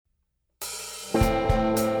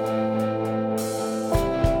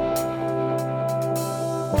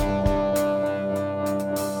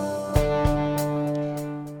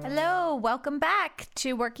welcome back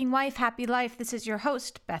to Working Wife, Happy Life. This is your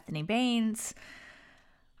host, Bethany Baines.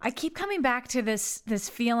 I keep coming back to this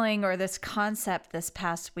feeling or this concept this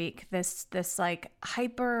past week, this like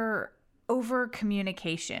hyper over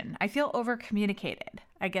communication. I feel over communicated.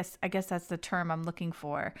 I guess that's the term I'm looking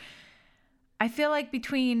for. I feel like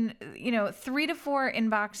between, 3 to 4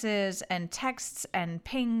 inboxes and texts and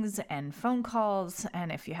pings and phone calls,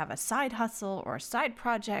 and if you have a side hustle or side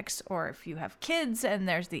projects, or if you have kids and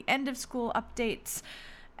there's the end of school updates,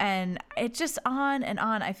 and it's just on and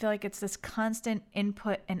on. I feel like it's this constant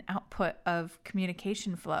input and output of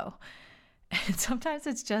communication flow. And sometimes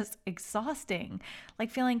it's just exhausting,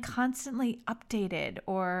 like feeling constantly updated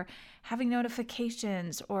or having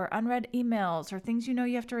notifications or unread emails or things you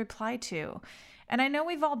have to reply to. And I know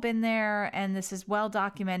we've all been there and this is well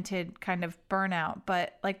documented kind of burnout,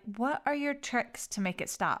 but like, what are your tricks to make it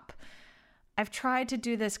stop? I've tried to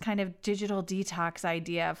do this kind of digital detox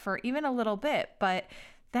idea for even a little bit, but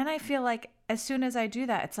then I feel like as soon as I do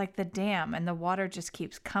that, it's like the dam and the water just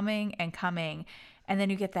keeps coming and coming. And then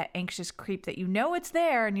you get that anxious creep that it's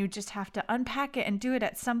there and you just have to unpack it and do it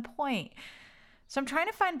at some point. So I'm trying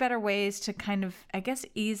to find better ways to kind of, I guess,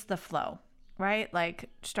 ease the flow, right? Like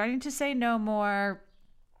starting to say no more,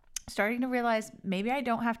 starting to realize maybe I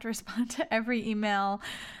don't have to respond to every email,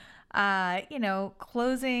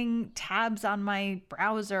 closing tabs on my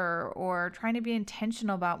browser or trying to be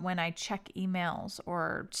intentional about when I check emails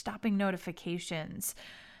or stopping notifications.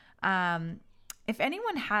 If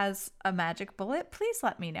anyone has a magic bullet, please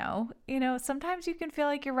let me know. Sometimes you can feel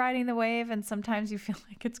like you're riding the wave and sometimes you feel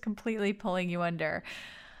like it's completely pulling you under.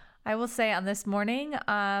 I will say on this morning,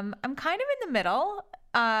 I'm kind of in the middle,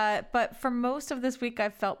 but for most of this week,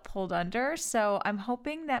 I've felt pulled under. So I'm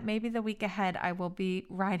hoping that maybe the week ahead, I will be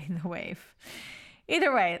riding the wave.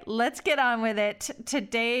 Either way, let's get on with it.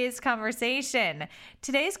 Today's conversation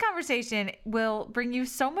will bring you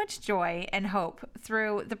so much joy and hope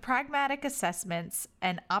through the pragmatic assessments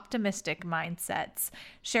and optimistic mindsets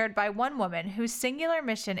shared by one woman whose singular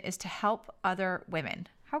mission is to help other women.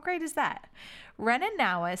 How great is that? Rena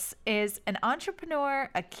Nawaz is an entrepreneur,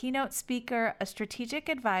 a keynote speaker, a strategic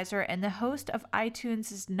advisor, and the host of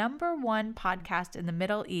iTunes' #1 podcast in the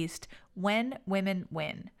Middle East, When Women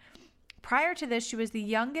Win. Prior to this, she was the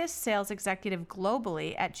youngest sales executive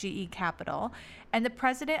globally at GE Capital and the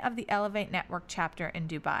president of the Elevate Network chapter in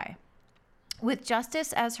Dubai. With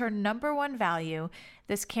justice as her #1 value,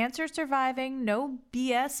 this cancer-surviving, no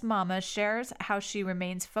BS mama shares how she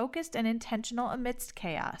remains focused and intentional amidst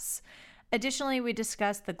chaos. Additionally, we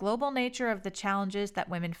discuss the global nature of the challenges that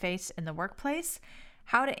women face in the workplace,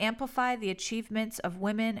 how to amplify the achievements of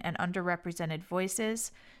women and underrepresented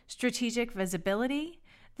voices, strategic visibility,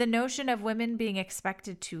 the notion of women being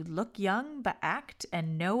expected to look young but act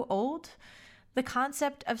and know old, the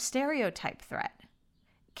concept of stereotype threat,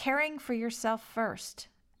 caring for yourself first,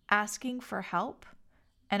 asking for help,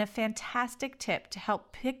 and a fantastic tip to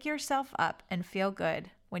help pick yourself up and feel good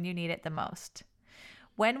when you need it the most.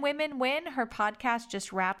 When Women Win, her podcast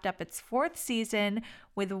just wrapped up its 4th season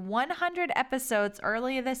with 100 episodes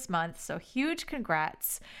earlier this month, so huge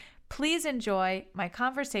congrats. Please enjoy my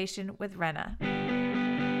conversation with Rena.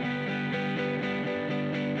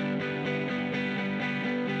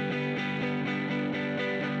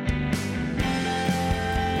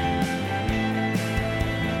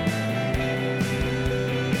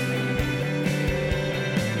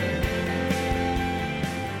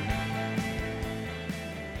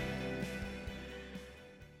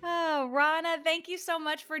 Rana, thank you so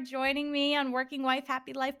much for joining me on Working Wife,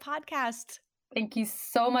 Happy Life podcast. Thank you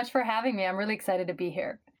so much for having me. I'm really excited to be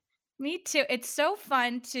here. Me too. It's so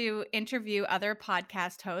fun to interview other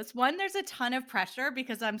podcast hosts. One, there's a ton of pressure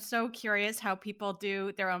because I'm so curious how people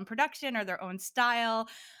do their own production or their own style.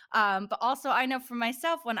 But also, I know for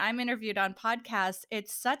myself, when I'm interviewed on podcasts,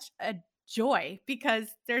 it's such a joy because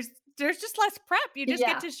there's just less prep. You just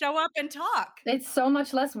get to show up and talk. It's so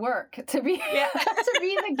much less work to be to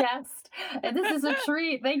be the guest. And this is a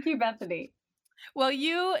treat. Thank you, Bethany. Well,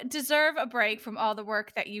 you deserve a break from all the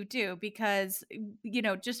work that you do because,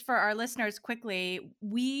 just for our listeners quickly,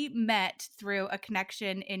 we met through a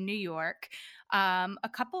connection in New York a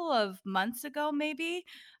couple of months ago, maybe.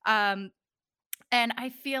 And I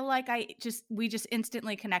feel like we just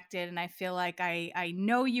instantly connected, and I feel like I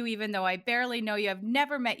know you even though I barely know you. I've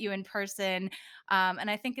never met you in person.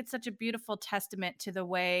 And I think it's such a beautiful testament to the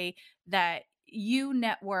way that you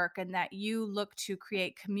network and that you look to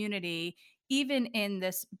create community, even in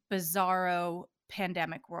this bizarro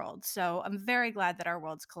pandemic world. So I'm very glad that our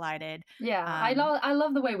worlds collided. Yeah, I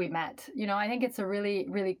love the way we met. I think it's a really,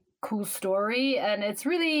 really cool story. And it's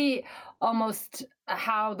really almost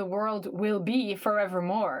how the world will be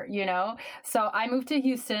forevermore, you know? So I moved to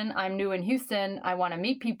Houston. I'm new in Houston. I want to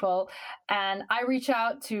meet people. And I reach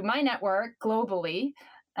out to my network globally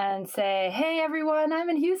and say, hey, everyone, I'm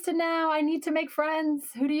in Houston now. I need to make friends.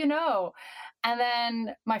 Who do you know? And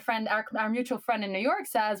then my friend, our mutual friend in New York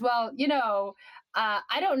says, well,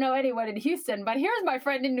 I don't know anyone in Houston, but here's my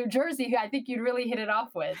friend in New Jersey who I think you'd really hit it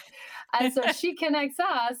off with. And so she connects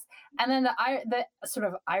us. And then the sort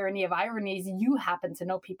of irony of ironies, you happen to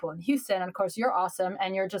know people in Houston. And of course, you're awesome.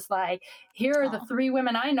 And you're just like, here are the Oh, 3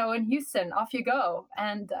 women I know in Houston. Off you go.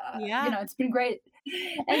 And, yeah. it's been great.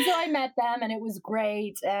 And so I met them and it was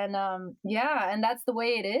great. And yeah, and that's the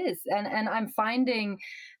way it is. And I'm finding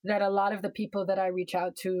that a lot of the people that I reach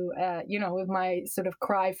out to, with my sort of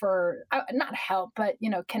cry for not help, but,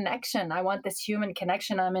 connection. I want this human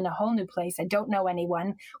connection. I'm in a whole new place. I don't know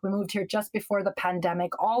anyone. We moved here just before the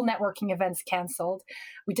pandemic, all networking events canceled.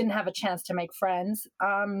 We didn't have a chance to make friends.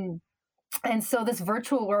 And so this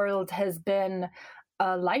virtual world has been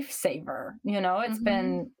a lifesaver.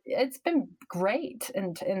 Hmm. It's been great,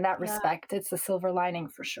 and in that Yeah. respect, it's a silver lining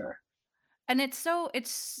for sure. And it's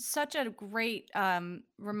such a great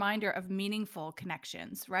reminder of meaningful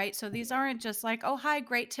connections, right? So these aren't just like, oh, hi,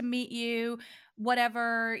 great to meet you,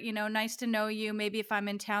 whatever, nice to know you. Maybe if I'm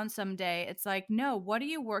in town someday, it's like, no, what are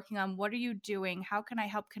you working on? What are you doing? How can I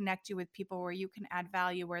help connect you with people where you can add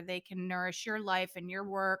value, where they can nourish your life and your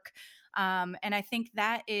work? And I think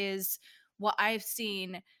that is what I've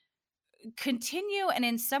seen continue and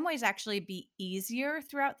in some ways actually be easier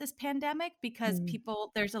throughout this pandemic because Mm,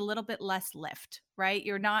 there's a little bit less lift, right?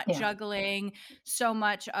 You're not yeah. juggling so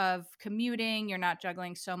much of commuting, you're not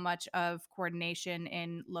juggling so much of coordination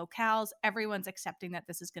in locales. Everyone's accepting that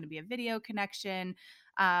this is going to be a video connection.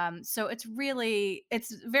 So it's really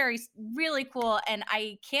cool. And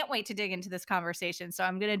I can't wait to dig into this conversation. So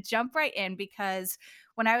I'm going to jump right in because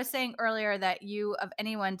when I was saying earlier that you, of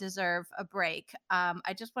anyone, deserve a break,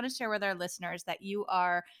 I just want to share with our listeners that you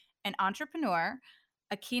are an entrepreneur,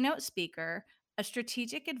 a keynote speaker, a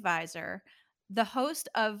strategic advisor, the host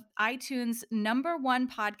of iTunes'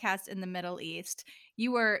 #1 podcast in the Middle East.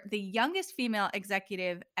 You were the youngest female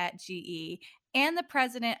executive at GE and the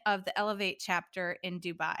president of the Elevate chapter in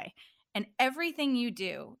Dubai. And everything you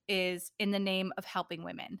do is in the name of helping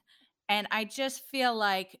women. And I just feel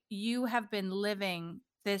like you have been living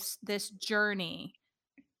this journey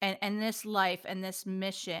and this life and this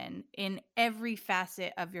mission in every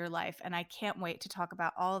facet of your life. And I can't wait to talk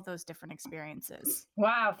about all of those different experiences.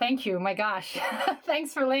 Wow, thank you. My gosh.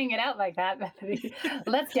 Thanks for laying it out like that, Bethany.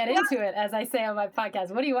 Let's get Well, into it, as I say on my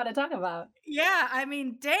podcast. What do you want to talk about? yeah, I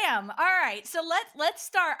mean, damn. All right. So let's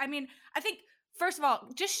start. I mean, I think first of all,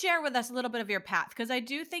 just share with us a little bit of your path because I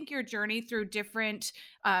do think your journey through different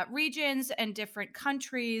regions and different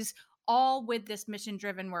countries, all with this mission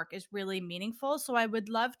driven work, is really meaningful. So I would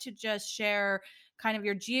love to just share kind of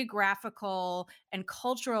your geographical and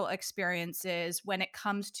cultural experiences when it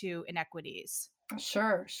comes to inequities.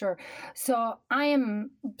 Sure, sure. So I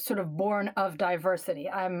am sort of born of diversity.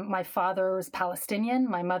 My father was Palestinian,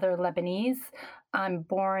 my mother Lebanese. I'm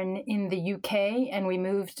born in the UK, and we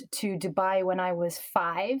moved to Dubai when I was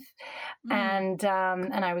 5, Mm,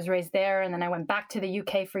 and I was raised there. And then I went back to the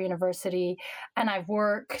UK for university, and I've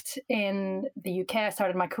worked in the UK. I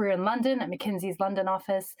started my career in London at McKinsey's London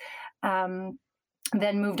office. Um,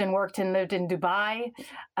 then moved and worked and lived in Dubai,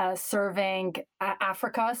 serving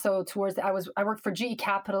Africa. So I worked for GE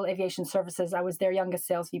Capital Aviation Services. I was their youngest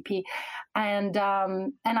sales VP, and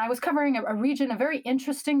I was covering a region, a very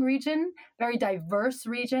interesting region, very diverse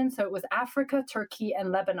region. So it was Africa, Turkey,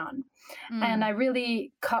 and Lebanon, and I mm.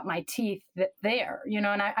 really cut my teeth there.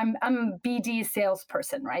 And I'm a BD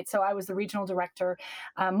salesperson, right? So I was the regional director,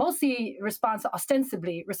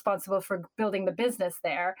 ostensibly responsible for building the business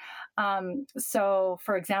there. So,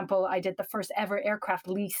 for example, I did the first ever aircraft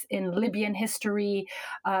lease in Libyan history.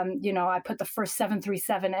 I put the first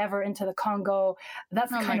 737 ever into the Congo.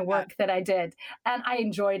 That's the Oh kind my of God. work that I did. And I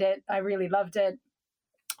enjoyed it. I really loved it.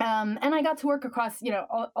 And I got to work across,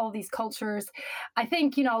 all these cultures. I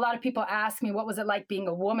think, a lot of people ask me what was it like being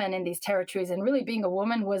a woman in these territories, and really being a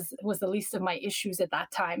woman was the least of my issues at that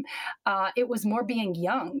time. It was more being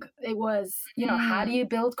young. It was, how do Mm, you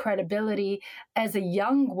build credibility as a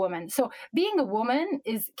young woman? So being a woman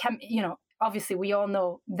obviously we all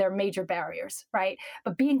know there are major barriers, right?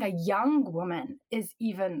 But being a young woman is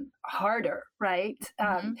even harder, right?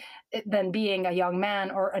 mhm. Than being a young man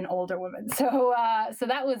or an older woman. So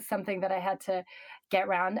that was something that I had to get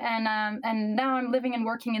around. And now I'm living and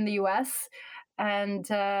working in the U.S. And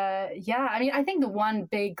yeah, I mean, I think the one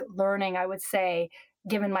big learning I would say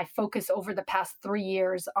given my focus over the past 3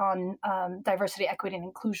 years on diversity, equity, and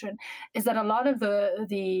inclusion, is that a lot of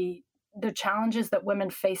the challenges that women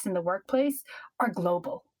face in the workplace are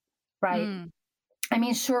global, right? Mm. I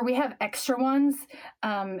mean, sure, we have extra ones.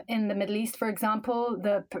 In the Middle East, for example,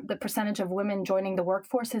 the percentage of women joining the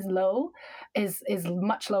workforce is low, is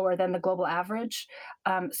much lower than the global average.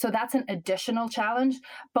 So that's an additional challenge.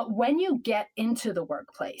 But when you get into the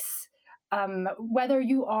workplace, whether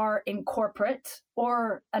you are in corporate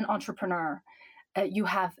or an entrepreneur, you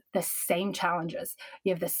have the same challenges.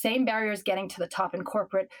 You have the same barriers getting to the top in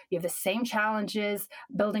corporate. You have the same challenges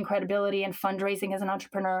building credibility and fundraising as an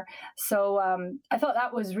entrepreneur. So I thought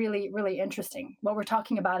that was really, really interesting. What we're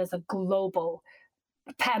talking about is a global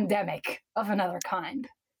pandemic of another kind.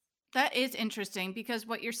 That is interesting because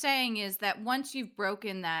what you're saying is that once you've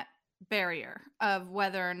broken that barrier of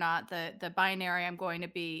whether or not the binary I'm going to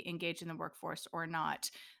be engaged in the workforce or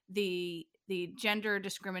not, the gender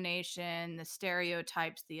discrimination, the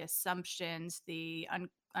stereotypes, the assumptions, the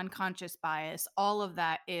unconscious bias, all of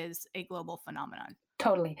that is a global phenomenon.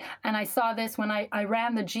 Totally. And I saw this when I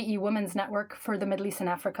ran the GE Women's Network for the Middle East and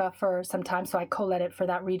Africa for some time. So I co-led it for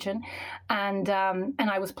that region. And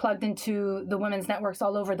I was plugged into the women's networks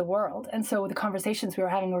all over the world. And so the conversations we were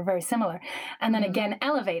having were very similar. And then again,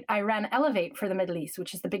 Elevate. I ran Elevate for the Middle East,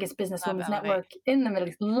 which is the biggest business Love women's Elevate. network in the Middle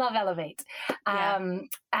East. Love Elevate. Yeah.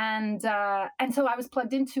 And so I was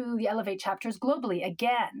plugged into the Elevate chapters globally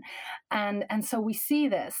again. And so we see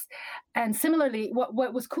this. And similarly, what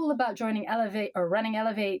was cool about joining Elevate or running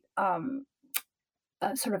Elevate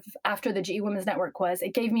sort of after the GE Women's Network was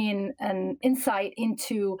it gave me an insight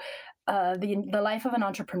into the life of an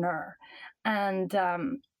entrepreneur.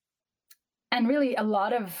 And really, a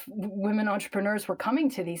lot of women entrepreneurs were coming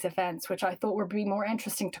to these events, which I thought would be more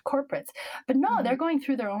interesting to corporates. But no, they're going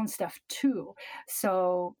through their own stuff too.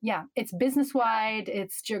 So yeah, it's business wide,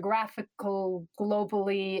 it's geographical,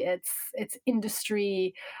 globally, it's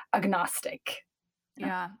industry agnostic.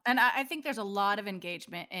 Yeah. And I think there's a lot of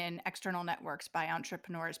engagement in external networks by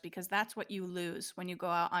entrepreneurs because that's what you lose when you go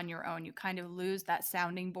out on your own. You kind of lose that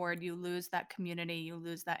sounding board, you lose that community, you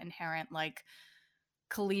lose that inherent like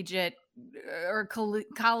collegiate or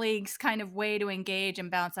colleagues kind of way to engage and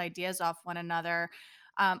bounce ideas off one another.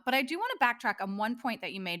 But I do want to backtrack on one point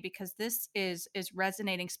that you made because this is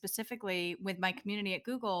resonating specifically with my community at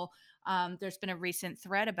Google. There's been a recent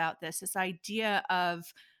thread about this idea of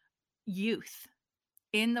youth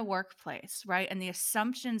in the workplace, right? And the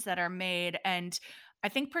assumptions that are made. And I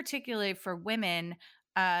think particularly for women,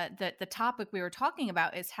 the topic we were talking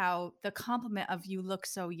about is how the compliment of you look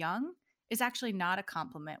so young is actually not a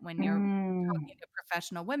compliment when you're Mm, talking to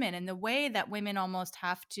professional women. And the way that women almost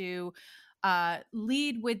have to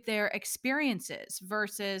lead with their experiences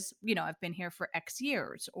versus, I've been here for X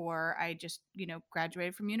years, or I just,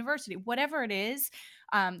 graduated from university, whatever it is,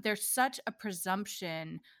 there's such a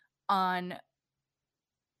presumption on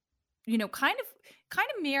kind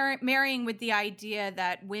of marrying with the idea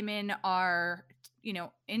that women are,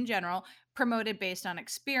 in general, promoted based on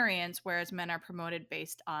experience, whereas men are promoted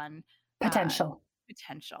based on uh, potential.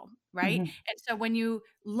 potential, right? Mhm. And so when you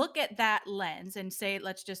look at that lens and say,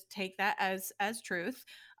 let's just take that as truth,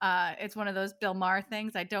 it's one of those Bill Maher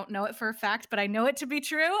things. I don't know it for a fact, but I know it to be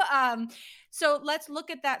true. So let's look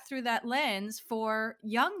at that through that lens for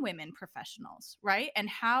young women professionals, right? And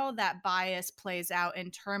how that bias plays out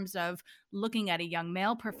in terms of looking at a young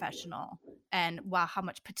male professional and wow, how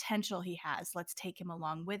much potential he has. Let's take him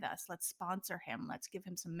along with us. Let's sponsor him. Let's give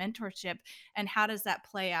him some mentorship. And how does that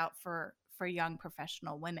play out for young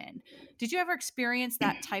professional women? Did you ever experience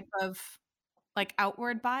that type of like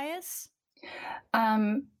outward bias?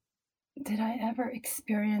 Um, did I ever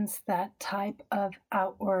experience that type of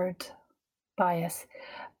outward bias?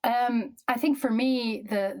 I think for me,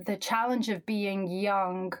 the challenge of being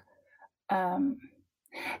young. Um,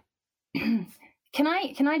 can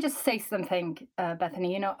I just say something,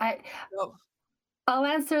 Bethany? Oh. I'll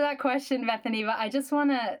answer that question, Bethany, but I just want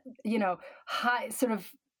to, sort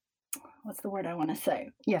of, what's the word I want to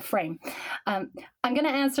say? Yeah, frame. I'm going to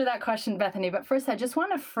answer that question, Bethany, but first I just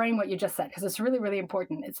want to frame what you just said because it's really, really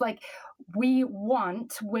important. It's like we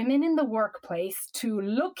want women in the workplace to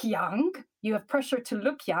look young. You have pressure to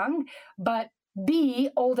look young, but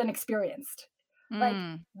be old and experienced. Like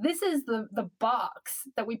Mm. this is the box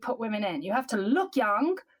that we put women in. You have to look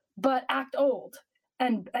young, but act old.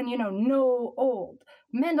 And know old.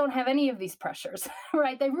 Men don't have any of these pressures,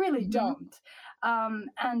 right? They really Mhm. don't.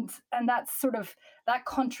 And that's sort of that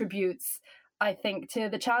contributes, I think, to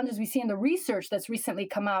the challenges we see in the research that's recently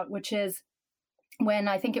come out, which is when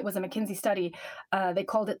I think it was a McKinsey study, they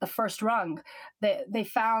called it the first rung. They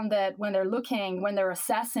found that when they're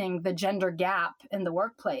assessing the gender gap in the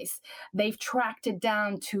workplace, they've tracked it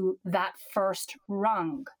down to that first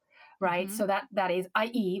rung, right? Mm-hmm. So that is,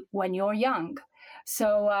 i.e., when you're young.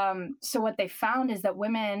 So what they found is that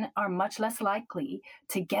women are much less likely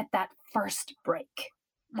to get that first break,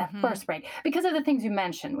 Mm-hmm. because of the things you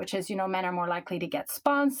mentioned, which is, men are more likely to get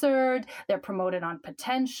sponsored, they're promoted on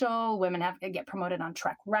potential, women have to get promoted on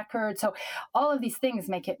track record. So all of these things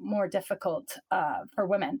make it more difficult for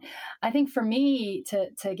women. I think for me, to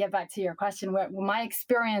get back to your question, what my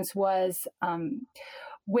experience was,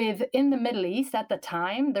 within the Middle East at the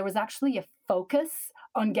time, there was actually a focus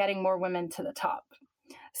on getting more women to the top.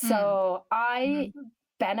 So I Mm-hmm.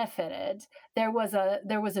 benefited. There was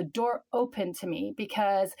a door open to me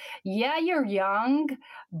because, yeah, you're young,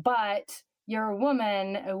 but you're a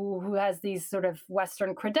woman who has these sort of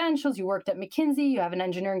Western credentials. You worked at McKinsey, you have an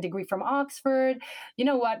engineering degree from Oxford. You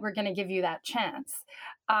know what? We're going to give you that chance.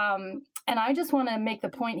 And I just want to make the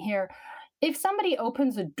point here: if somebody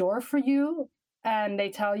opens a door for you and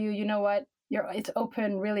they tell you, you know what, it's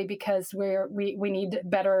open really because we need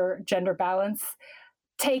better gender balance,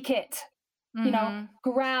 take it, Mm-hmm.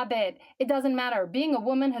 grab it. It doesn't matter. Being a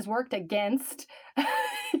woman has worked against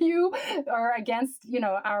you, or against,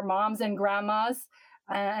 our moms and grandmas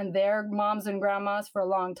and their moms and grandmas for a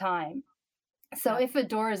long time. So Yep. if a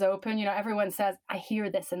door is open, everyone says, I hear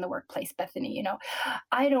this in the workplace, Bethany,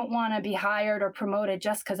 I don't want to be hired or promoted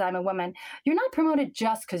just because I'm a woman. You're not promoted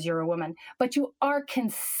just because you're a woman, but you are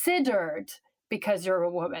considered because you're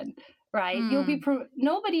a woman, right? You'll be, Mm.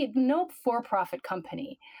 no for-profit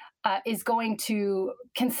company is going to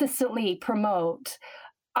consistently promote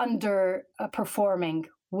underperforming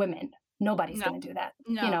women. Nobody's No, going to do that.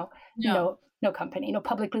 no, no. No company, no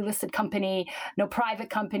publicly listed company, no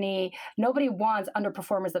private company. Nobody wants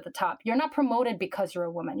underperformers at the top. You're not promoted because you're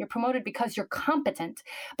a woman. You're promoted because you're competent,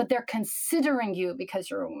 but they're considering you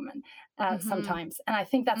because you're a woman Mm-hmm. sometimes. And I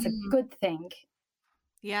think that's a Mm. good thing.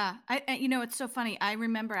 Yeah. It's so funny. I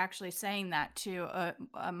remember actually saying that to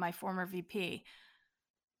my former VP.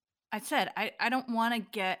 I said, I don't want to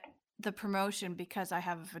get the promotion because I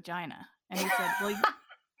have a vagina. And he said,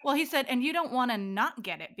 he said, and you don't want to not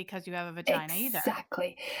get it because you have a vagina either.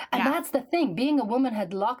 Exactly. And Yeah. that's the thing. Being a woman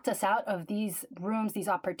had locked us out of these rooms, these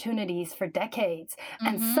opportunities for decades.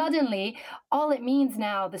 And Mm-hmm. suddenly, all it means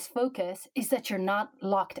now, this focus, is that you're not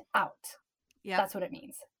locked out. Yep. That's what it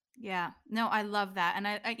means. Yeah. No, I love that. And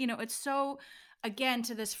it's so, again,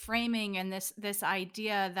 to this framing and this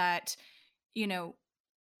idea that, you know,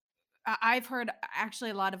 I've heard actually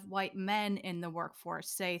a lot of white men in the workforce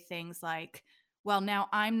say things like, well, now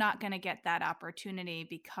I'm not going to get that opportunity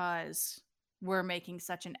because we're making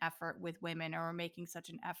such an effort with women, or we're making such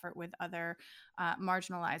an effort with other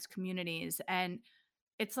marginalized communities. And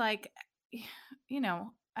it's like,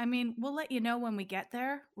 I mean, we'll let you know when we get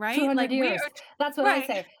there, right? 200 Like we years. are, That's what I right.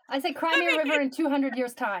 say. I say, cry I me a mean, river in 200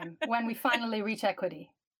 years' time when we finally reach equity.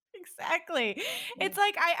 exactly. Yeah. It's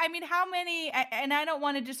like I mean, how many and I don't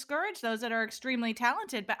wanna discourage those that are extremely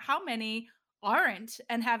talented, but how many aren't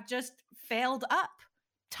and have just failed up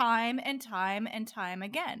time and time and time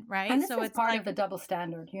again, And right? this So is it's part of like the double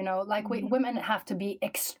standard, like mhm, women have to be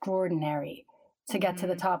extraordinary to get to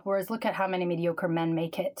the mhm, top. Whereas look at how many mediocre men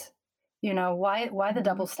make it. Why the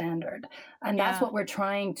double mhm. standard? And that's Yeah. what we're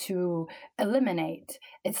trying to eliminate.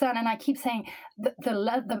 It's that, and I keep saying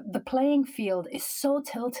the playing field is so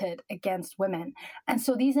tilted against women, and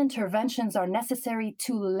so these interventions are necessary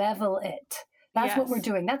to level it. That's what we're Yes.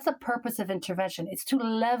 doing. That's the purpose of intervention. It's to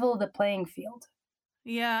level the playing field.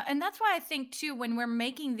 Yeah, and that's why I think too, when we're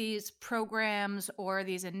making these programs or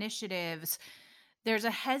these initiatives, there's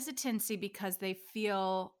a hesitancy because they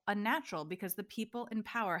feel unnatural, because the people in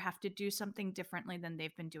power have to do something differently than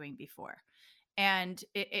they've been doing before. And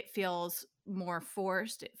it feels more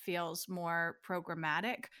forced, it feels more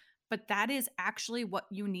programmatic, but that is actually what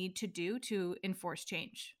you need to do to enforce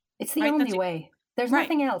change, It's the right? only way. There's Right,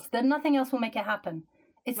 nothing else. Then nothing else will make it happen.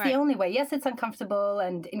 It's the right. only way. Yes, it's uncomfortable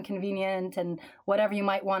and inconvenient and whatever you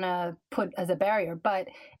might want to put as a barrier, but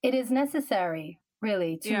it is necessary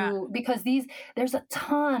really Yeah. because there's a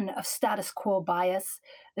ton of status quo bias.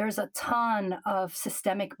 There's a ton of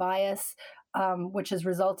systemic bias, which has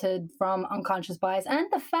resulted from unconscious bias, and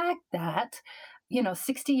the fact that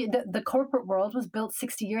the corporate world was built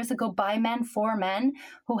 60 years ago by men for men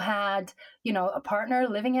who had a partner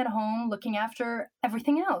living at home looking after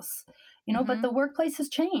everything else. But the Mhm. workplace has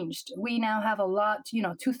changed. We now have a lot,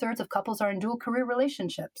 2/3 of couples are in dual career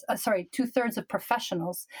relationships. Sorry, 2/3 of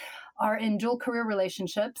professionals are in dual career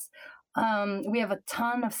relationships. We have a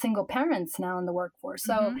ton of single parents now in the workforce.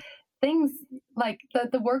 So Mhm. things like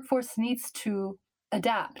the workforce needs to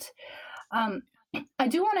adapt. Um, I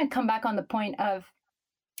do want to come back on the point of,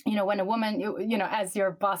 when a woman, as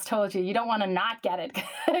your boss told you, you don't want to not get it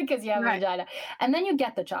because you have a Right. vagina, and then you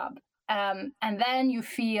get the job, and then you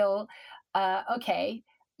feel, okay,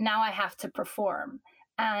 now I have to perform.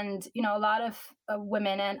 And a lot of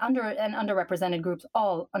women and underrepresented groups,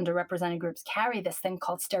 all underrepresented groups, carry this thing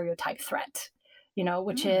called stereotype threat.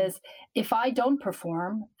 Which Mm. is, if I don't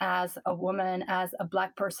perform as a woman, as a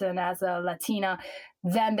Black person, as a Latina,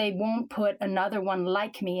 then they won't put another one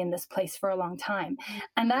like me in this place for a long time.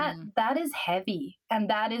 And that Mm. that is heavy, and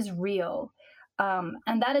that is real,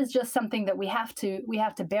 and that is just something that we have to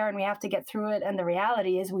bear, and we have to get through it. And the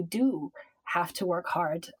reality is, we do have to work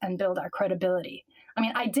hard and build our credibility. I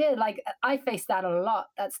mean, I faced that a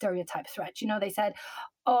lot, that stereotype threat. They said,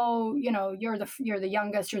 oh, you're the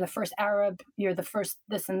youngest, you're the first Arab, you're the first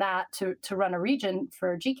this and that to run a region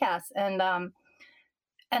for GCAS.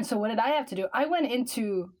 And so what did I have to do? I went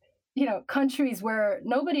into, countries where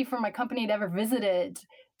nobody from my company had ever visited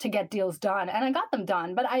to get deals done, and I got them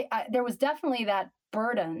done. But there was definitely that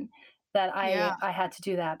burden that I Yeah. I had to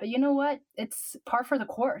do that. But you know what? It's par for the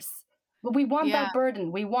course. But we want Yeah. that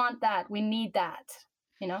burden. We want that. We need that.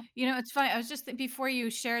 You know? It's funny. I was just before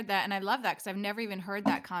you shared that, and I love that because I've never even heard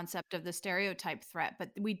that concept of the stereotype threat.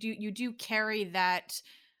 But you do carry that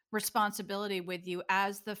responsibility with you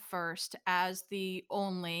as the first, as the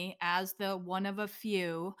only, as the one of a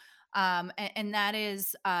few, and that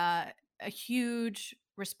is a huge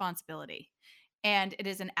responsibility, and it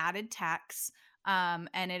is an added tax,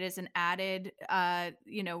 and it is an added,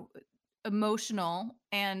 emotional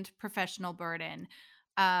and professional burden.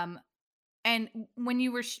 Um, and when we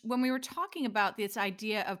were talking about this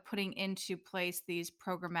idea of putting into place these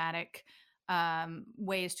programmatic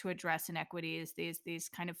ways to address inequities, these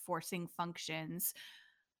kind of forcing functions,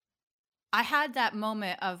 I had that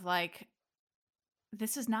moment of like,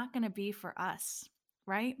 this is not going to be for us,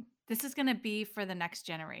 right? This is going to be for the next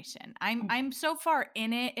generation. I'm so far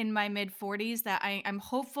in it in my mid 40s that I'm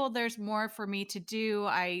hopeful there's more for me to do.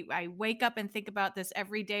 I wake up and think about this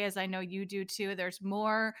every day, as I know you do too. There's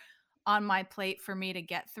more on my plate for me to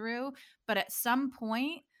get through, but at some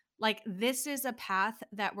point, like, this is a path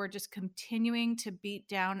that we're just continuing to beat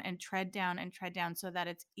down and tread down so that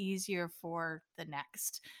it's easier for the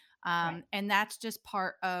next. Right. And that's just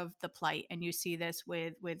part of the plight. And you see this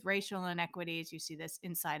with racial inequities. You see this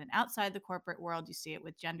inside and outside the corporate world. You see it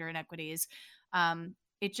with gender inequities.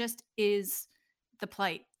 It just is the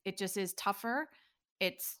plight. It just is tougher.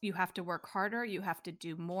 It's You have to work harder. You have to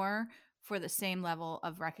do more for the same level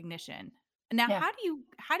of recognition. Now, Yeah.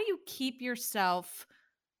 how do you keep yourself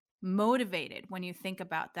motivated when you think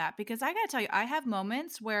about that? Because I got to tell you, I have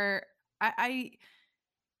moments where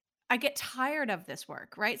I get tired of this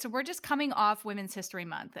work, right? So we're just coming off Women's History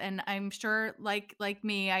Month, and I'm sure, like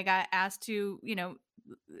me, I got asked to,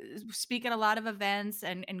 speak at a lot of events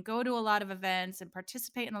and go to a lot of events and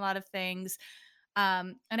participate in a lot of things.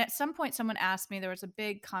 And at some point, someone asked me, there was a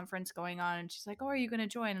big conference going on, and she's like, "Oh, are you going to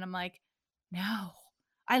join?" And I'm like, "No,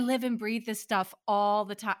 I live and breathe this stuff all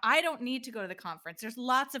the time. I don't need to go to the conference. There's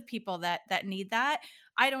lots of people that need that.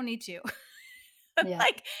 I don't need to." Yeah.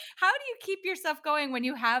 Like, how do you keep yourself going when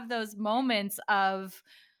you have those moments of,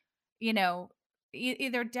 you know,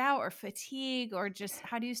 either doubt or fatigue, or just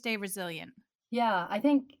how do you stay resilient? Yeah, I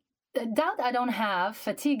think doubt I don't have,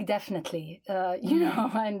 fatigue definitely.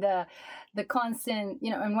 Mm. And the constant,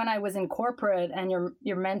 and when I was in corporate, and you're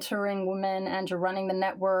mentoring women, and you're running the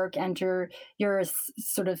network, and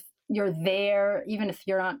sort of, you're there, even if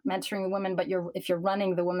you're not mentoring women, but if you're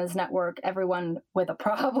running the women's network, everyone with a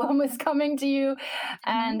problem is coming to you,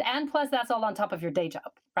 Mhm. and plus that's all on top of your day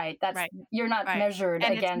job, right? That's Right, You're not right. measured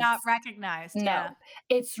And it's not against. recognized, yeah. No,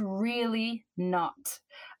 it's really not.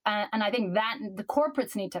 And I think that the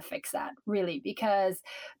corporates need to fix that, really, because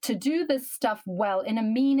to do this stuff well, in a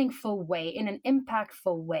meaningful way, in an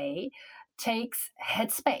impactful way, takes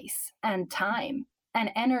headspace and time and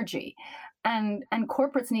energy. And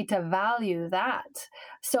corporates need to value that.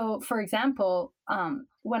 So, for example,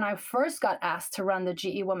 when I first got asked to run the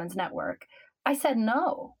GE Women's Network, I said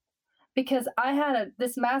no, because I had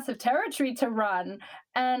this massive territory to run,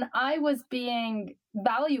 and I was being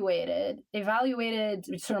evaluated,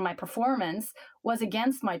 sort of my performance was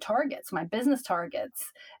against my targets, my business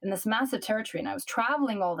targets, in this massive territory, and I was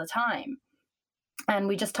traveling all the time. And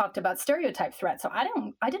we just talked about stereotype threat. So I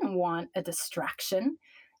didn't want a distraction.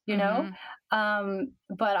 you know? Mhm.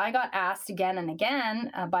 But I got asked again and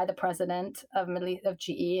again by the president of of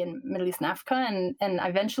GE in Middle East and Africa, and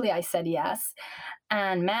eventually I said yes.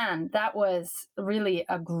 And man, that was really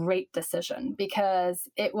a great decision because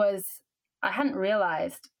I hadn't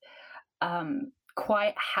realized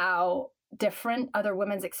quite how different other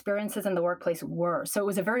women's experiences in the workplace were. So it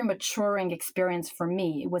was a very maturing experience for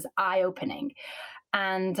me. It was eye opening,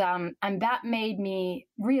 and that made me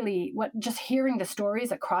really what just hearing the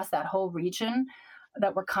stories across that whole region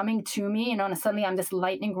that were coming to me, and suddenly I'm this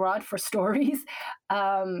lightning rod for stories.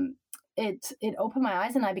 Um, it opened my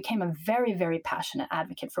eyes, and I became a very very passionate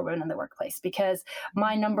advocate for women in the workplace because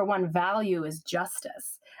my number one value is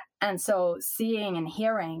justice. And so seeing and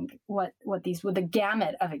hearing what these were the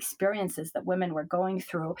gamut of experiences that women were going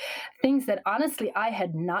through, things that honestly I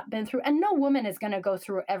had not been through. And no woman is going to go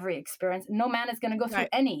through every experience. No man is going to go through Right.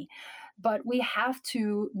 any. But we have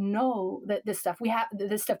to know that this stuff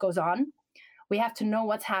goes on. We have to know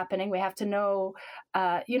what's happening. We have to know,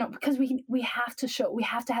 because we have to show, we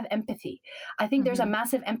have to have empathy. I think there's a Mhm.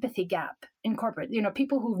 massive empathy gap in corporate.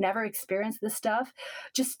 People who've never experienced this stuff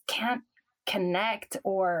just can't connect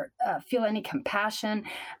or feel any compassion,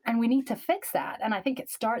 and we need to fix that. And I think it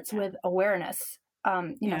starts Yeah. with awareness.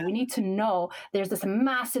 Yeah. We need to know there's this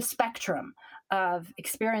massive spectrum of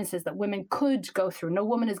experiences that women could go through. No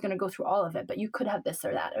woman is going to go through all of it, but you could have this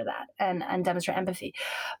or that, and demonstrate empathy.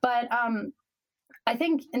 But I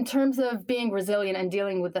think in terms of being resilient and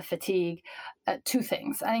dealing with the fatigue, two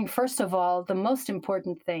things. I think first of all, the most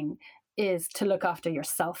important thing is to look after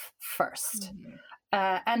yourself first. Mhm.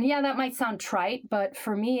 And yeah, that might sound trite, but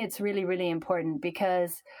for me, it's really, really important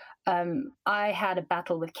because I had a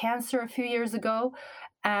battle with cancer a few years ago,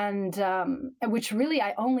 and which really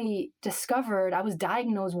I only discovered. I was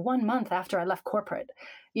diagnosed 1 month after I left corporate.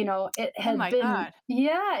 It Oh had my been, god.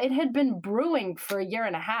 yeah, it had been brewing for a year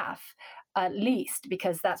and a half at least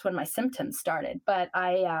because that's when my symptoms started. But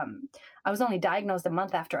I was only diagnosed a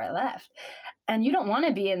month after I left, and you don't want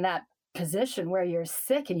to be in that position where you're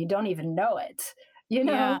sick and you don't even know it, you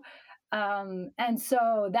Yeah. know? And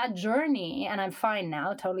so that journey, and I'm fine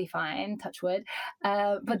now, totally fine, touch wood.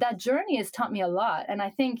 But that journey has taught me a lot. And I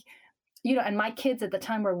think, and my kids at the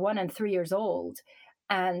time were 1 and 3 years old.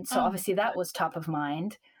 And so Oh my obviously that god. was top of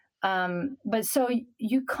mind. But so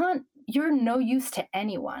you're no use to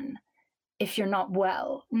anyone if you're not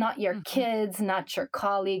well, not your Mhm. kids, not your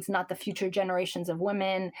colleagues, not the future generations of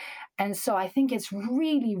women. And so I think it's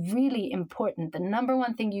really, really important. The number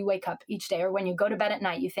one thing you wake up each day or when you go to bed at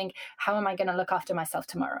night, you think, how am I going to look after myself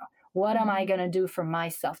tomorrow? What am I Mhm. going to do for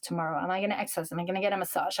myself tomorrow? Am I going to exercise? Am I going to get a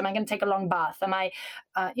massage? Am I going to take a long bath? Am I,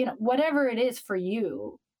 whatever it is for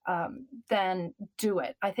you, then do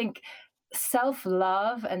it. I think self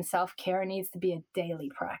love and self care needs to be a daily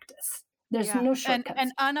practice. There's Yeah. no And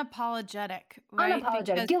shortcuts. unapologetic, right? Unapologetic,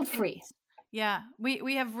 Because guilt-free. it's yeah,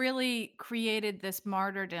 we have really created this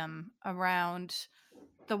martyrdom around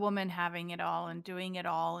the woman having it all and doing it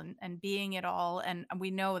all and being it all, and we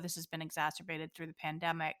know this has been exacerbated through the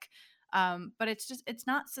pandemic. But it's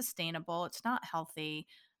not sustainable, it's not healthy.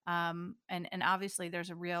 And obviously there's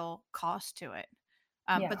a real cost to it.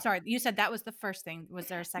 But Yeah. sorry, you said that was the first thing. Was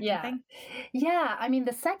there a second Yeah. thing? Yeah, I mean,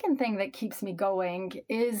 the second thing that keeps me going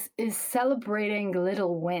is celebrating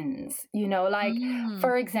little wins. Like, Mm.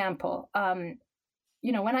 for example,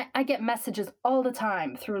 when I get messages all the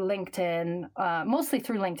time through LinkedIn, mostly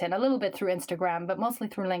through LinkedIn, a little bit through Instagram, but mostly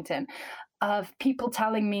through LinkedIn, of people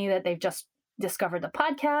telling me that they've just discovered the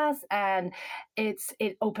podcast and it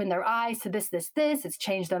opened their eyes to this, it's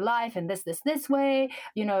changed their life in this way.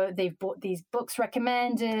 They've bought these books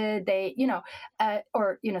recommended. They,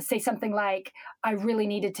 or say something like, I really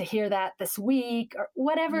needed to hear that this week, or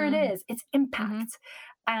whatever it Mm. is. It's Mhm. impact.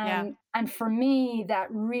 Yeah. And for me, that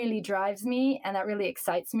really drives me and that really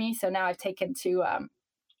excites me. So now I've taken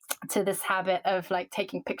to this habit of like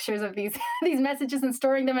taking pictures of these these messages and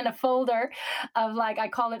storing them in a folder of, like, I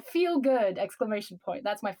call it feel good exclamation point.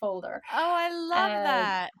 That's my folder. Oh, I love And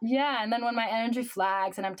that. yeah, and then when my energy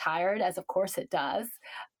flags and I'm tired, as of course it does,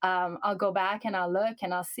 I'll go back and I'll look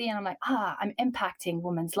and I'll see, and I'm like, I'm impacting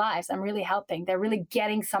women's lives. I'm really helping. They're really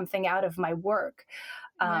getting something out of my work.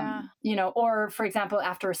 Yeah. Or for example,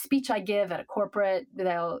 after a speech I give at a corporate,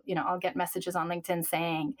 I'll get messages on LinkedIn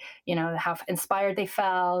saying, how inspired they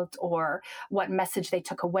felt or what message they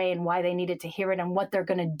took away and why they needed to hear it and what they're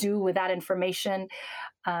going to do with that information.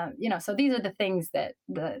 So these are the things that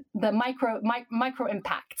the micro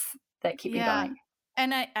impacts that keep me Yeah. going.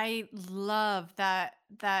 And I love that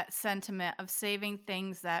sentiment of saving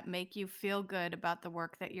things that make you feel good about the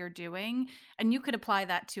work that you're doing, and you could apply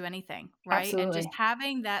that to anything, right? And just Absolutely.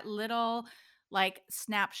 having that little like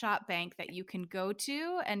snapshot bank that you can go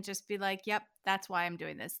to and just be like, yep, that's why I'm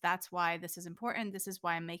doing this. That's why this is important. This is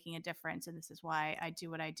why I'm making a difference. And this is why I do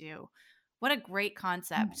what I do. What a great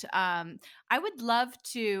concept. I would love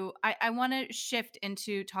to, I want to shift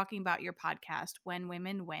into talking about your podcast, When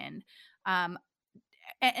Women Win. Um,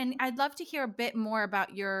 and I'd love to hear a bit more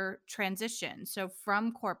about your transition. So,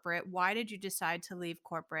 from corporate, why did you decide to leave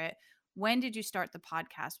corporate? When did you start the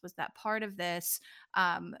podcast? Was that part of this?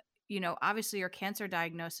 Um, Obviously, your cancer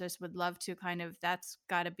diagnosis, would love to kind of, that's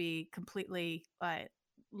got to be completely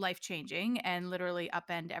life changing and literally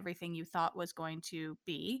upend everything you thought was going to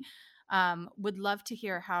be. Would love to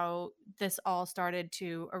hear how this all started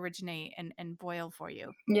to originate and boil for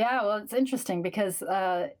you. Yeah, well, it's interesting because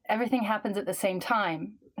everything happens at the same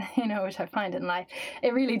time, which I find in life.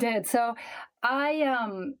 It really did. So I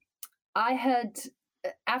had,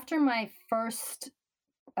 after my first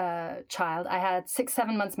child, I had 6,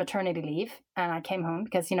 7 months maternity leave, and I came home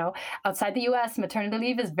because outside the U.S. maternity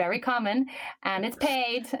leave is very common, and it's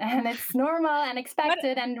paid, and it's normal and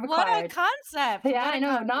expected and What a required. concept. Yeah, What a I know,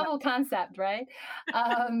 concept. novel concept, right?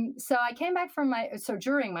 So I came back from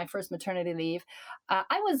during my first maternity leave,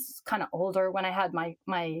 I was kind of older when I had my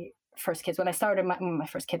first kids. When I started my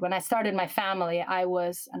first kid, when I started my family, I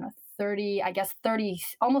was, I don't know, 30, I guess 30,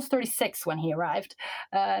 almost 36 when he arrived,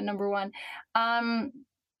 number one.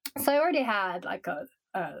 So I already had like a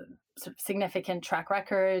sort of significant track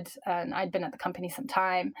record, and I'd been at the company some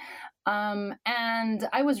time. And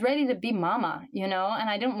I was ready to be mama, and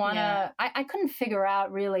I didn't want to, Yeah. I couldn't figure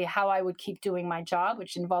out really how I would keep doing my job,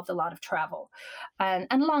 which involved a lot of travel and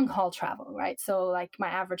long haul travel, right? So like my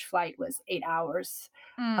average flight was 8 hours.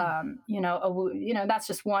 Mm. That's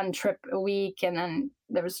just one trip a week. And then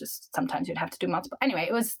there was just, sometimes you'd have to do multiple. Anyway,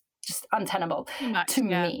 it was just untenable Too much. to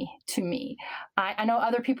Yeah. me. I know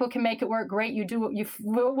other people can make it work. Great. You do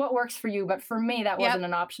what works for you. But for me, that wasn't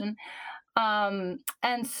an option. And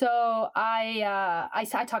so I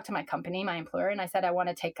talked to my company, my employer, and I said, I want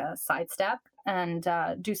to take a sidestep and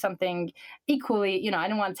do something equally, I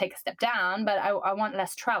didn't want to take a step down, but I want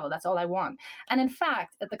less travel. That's all I want. And in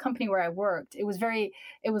fact, at the company where I worked, it was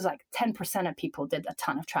like 10% of people did a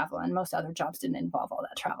ton of travel, and most other jobs didn't involve all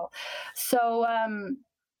that travel.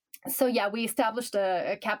 So yeah, we established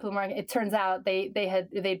a capital market. It turns out they'd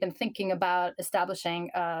been thinking about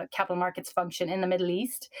establishing a capital markets function in the Middle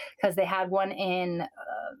East, because they had one in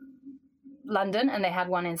London and they had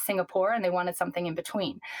one in Singapore, and they wanted something in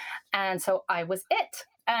between. And so I was it.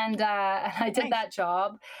 And I did that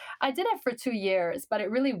job. I did it for 2 years, but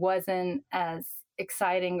it really wasn't as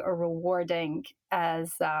exciting or rewarding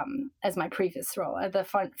as my previous role, the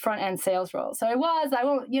front end sales role. So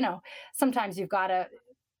sometimes you've got to,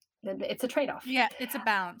 it's a trade-off. Yeah, it's a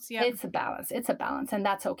balance. Yeah. It's a balance, and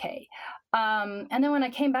that's okay. And then when I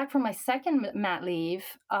came back from my second mat leave,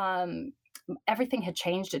 everything had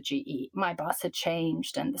changed at GE. My boss had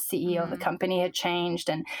changed, and the CEO of the company had changed,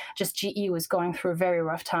 and just GE was going through a very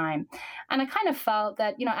rough time. And I kind of felt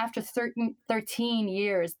that, after 13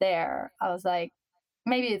 years there, I was like,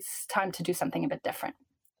 maybe it's time to do something a bit different.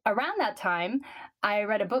 Around that time, I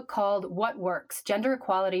read a book called What Works? Gender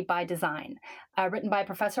Equality by Design, written by a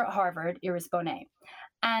professor at Harvard, Iris Bonet.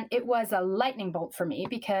 And it was a lightning bolt for me,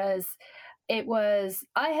 because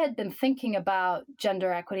I had been thinking about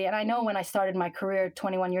gender equity. And I know when I started my career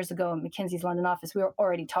 21 years ago in McKinsey's London office, we were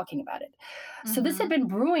already talking about it. So this had been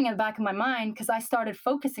brewing in the back of my mind, because I started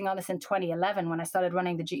focusing on this in 2011 when I started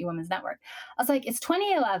running the GE Women's Network. I was like, it's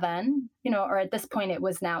 2011, or at this point it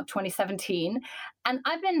was now 2017. And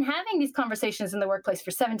I've been having these conversations in the workplace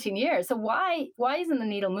for 17 years. So why isn't the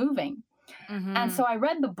needle moving? And so I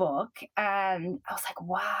read the book, and I was like,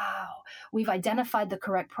 wow, we've identified the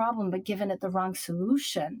correct problem, but given it the wrong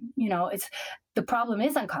solution. The problem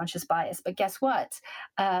is unconscious bias, but guess what?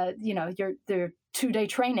 Your 2-day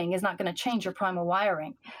training is not going to change your primal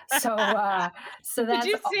wiring. So that's. Did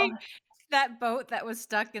you see that boat that was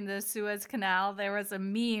stuck in the Suez Canal? There was a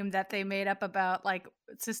meme that they made up about like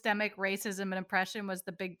systemic racism and oppression was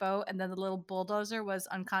the big boat, and then the little bulldozer was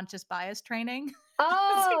unconscious bias training.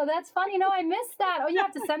 Oh, that's funny. No, I missed that. Oh, you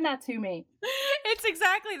have to send that to me. It's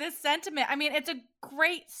exactly this sentiment. I mean, it's a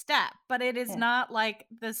great step, but it is not like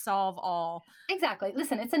the solve all. Exactly.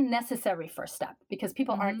 Listen, it's a necessary first step, because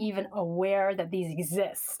people aren't even aware that these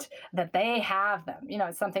exist, that they have them.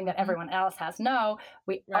 It's something that everyone else has. No,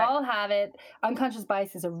 we all have it. Unconscious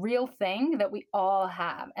bias is a real thing that we all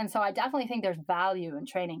have. And so I definitely think there's value in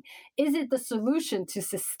training. Is it the solution to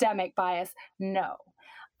systemic bias? No.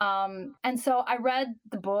 And so I read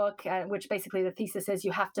the book, which basically the thesis is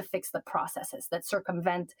you have to fix the processes that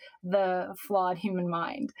circumvent the flawed human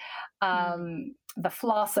mind, Mm. the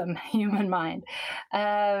flawsome human mind.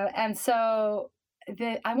 And so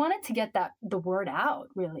I wanted to get the word out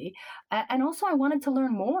really, and also I wanted to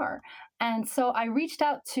learn more. And so I reached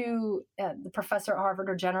out to the professor at Harvard,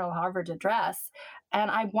 or General Harvard address, and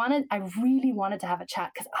I really wanted to have a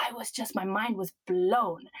chat because my mind was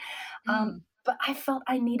blown. Mm. But I felt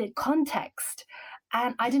I needed context.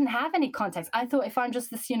 And I didn't have any context. I thought if I'm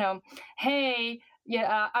just this, hey,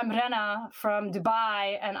 yeah, I'm Rena from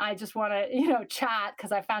Dubai, and I just want to, chat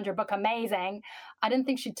because I found your book amazing. I didn't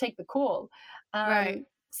think she'd take the call. Right.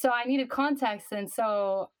 So I needed context. And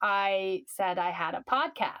so I said I had a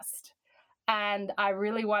podcast. And I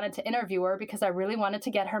really wanted to interview her because I really wanted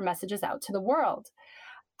to get her messages out to the world.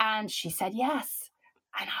 And she said yes.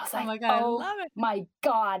 And I was Oh like, my God, I oh love it. my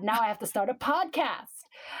God, now I have to start a podcast.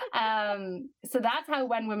 So that's how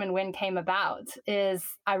When Women Win came about, is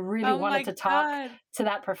I really Oh wanted my to talk God. to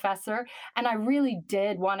that professor. And I really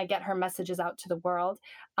did want to get her messages out to the world.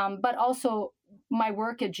 But also my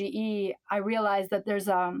work at GE, I realized that there's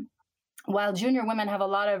while junior women have a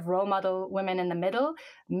lot of role model women in the middle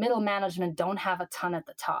management don't have a ton at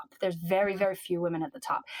the top. There's very, Mm. very few women at the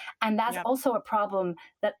top. And that's Yep. also a problem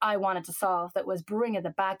that I wanted to solve, that was brewing at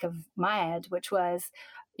the back of my head, which was,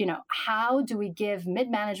 how do we give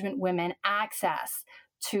mid-management women access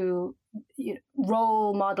to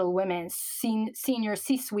role model women, senior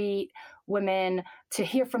C-suite women, to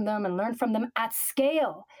hear from them and learn from them at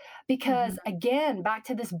scale? Mhm. Because again, back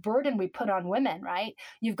to this burden we put on women, right?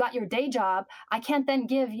 You've got your day job. I can't then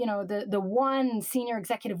give, the one senior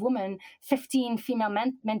executive woman 15 female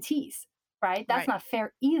mentees, right? That's Right. not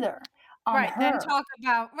fair either on Right. Then her. talk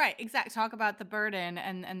about right, exact talk about the burden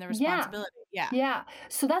and the Yeah. responsibility. Yeah. Yeah.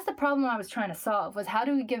 So that's the problem I was trying to solve, was how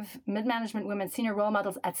do we give mid-management women senior role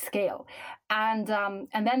models at scale? And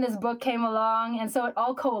then this book came along, and so it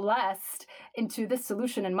all coalesced into this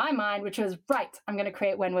solution in my mind, which was, right, I'm going to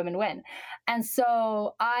create When Women Win. And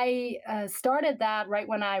so I started that right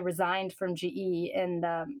when I resigned from GE in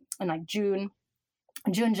like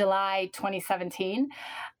July 2017,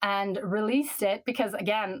 and released it because,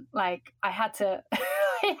 again, like I had to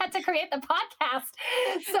I had to create the podcast.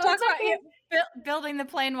 So it Talk took about me. you building the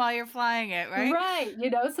plane while you're flying it, right? Right,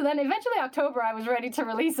 so then eventually October I was ready to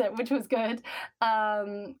release it, which was good.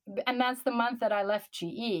 And that's the month that I left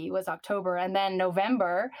GE, was October, and then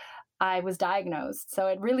November I was diagnosed. So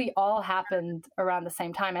it really all happened around the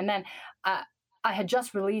same time. And then uh, I had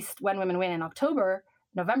just released When Women Win in October.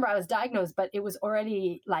 November I was diagnosed, but it was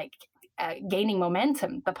already like gaining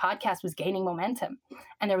momentum. The podcast was gaining momentum,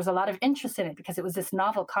 and there was a lot of interest in it because it was this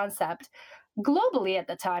novel concept globally at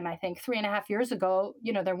the time. I think 3.5 years ago,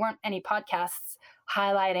 there weren't any podcasts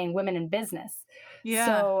highlighting women in business.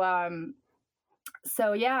 Yeah.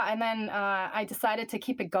 So yeah, and then I decided to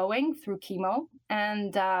keep it going through chemo,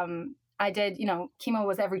 and I did. Chemo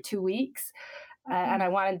was every 2 weeks. And I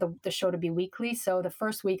Mm. wanted the show to be weekly. So the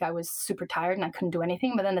first week I was super tired and I couldn't do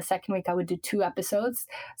anything. But then the second week I would do 2 episodes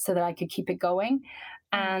so that I could keep it going.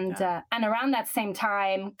 Oh my And God. and around that same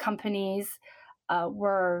time, companies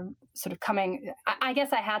were sort of coming. I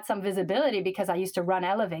guess I had some visibility because I used to run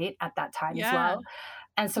Elevate at that time as Yeah. well.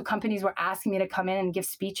 And so companies were asking me to come in and give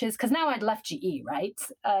speeches because now I'd left GE, right?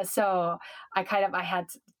 So I had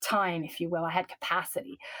time, if you will, I had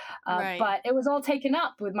capacity, Right. but it was all taken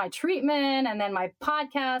up with my treatment and then my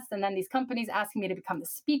podcast, and then these companies asking me to become the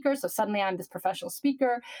speaker. So suddenly I'm this professional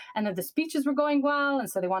speaker, and then the speeches were going well, and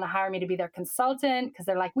so they want to hire me to be their consultant because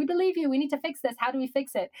they're like, we believe you, we need to fix this. How do we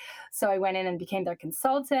fix it? So I went in and became their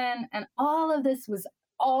consultant, and all of this was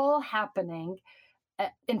all happening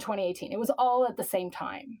in 2018. It was all at the same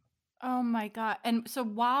time. Oh my God. And so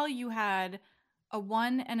while you had a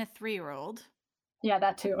 1 and a 3-year-old, Yeah,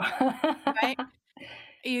 that too. right?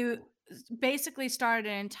 You basically started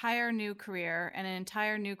an entire new career and an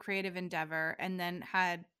entire new creative endeavor, and then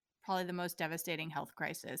had probably the most devastating health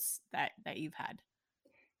crisis that you've had.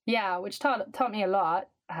 Yeah, which taught me a lot.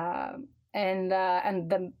 And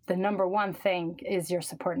the number one thing is your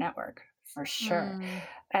support network, for sure. Mm.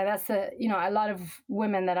 And that's a lot of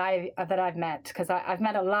women that I've met, because I've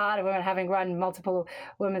met a lot of women, having run multiple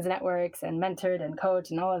women's networks and mentored and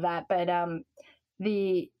coached and all of that. But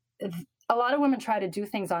the a lot of women try to do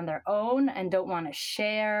things on their own and don't want to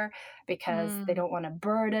share because they Mm. don't want to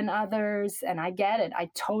burden others. And I get it. I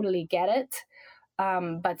totally get it.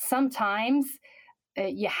 But sometimes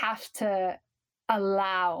you have to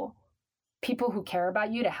allow people who care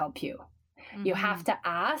about you to help you. You have Mhm. to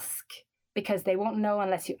ask, because they won't know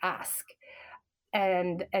unless you ask.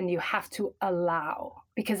 and you have to allow,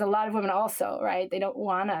 because a lot of women also, right, they don't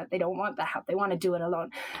want the help, they want to do it alone.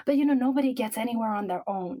 But nobody gets anywhere on their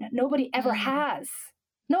own, nobody ever Mm, has.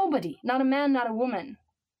 Nobody, not a man, not a woman.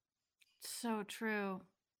 so true.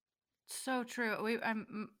 So true.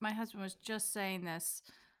 My husband was just saying this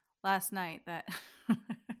last night that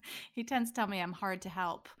he tends to tell me I'm hard to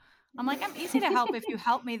help. I'm like, I'm easy to help if you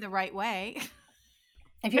help me the right way.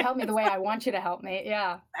 If you help me the way I want you to help me,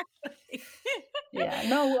 yeah. Exactly. Yeah,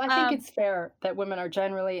 no, I think um, it's fair that women are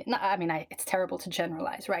generally, no, I mean, it's terrible to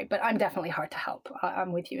generalize, right? But I'm definitely hard to help.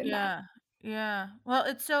 I'm with you in that. yeah, yeah. Well,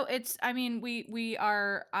 it's. I mean, we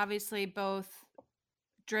are obviously both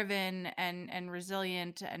driven and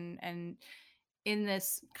resilient and in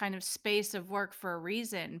this kind of space of work for a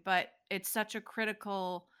reason, but it's such a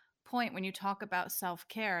critical point when you talk about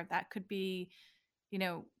self-care. That could be, you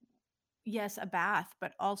know, yes, a bath,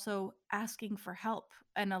 but also asking for help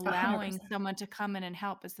and allowing 100%. someone to come in and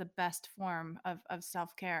help is the best form of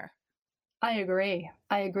self-care. I agree.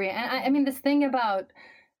 I agree. And I mean, this thing about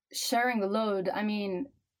sharing the load, I mean,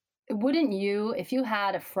 wouldn't you, if you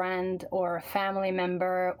had a friend or a family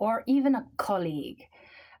member or even a colleague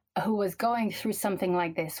who was going through something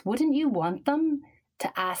like this, wouldn't you want them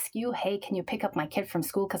to ask you, hey, can you pick up my kid from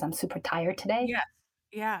school because I'm super tired today? Yes.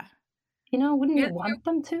 Yeah. Wouldn't you You're want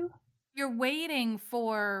them to? you're waiting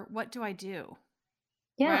for what do I do,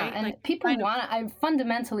 Yeah. right? Like, And people kind of want, I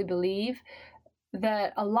fundamentally believe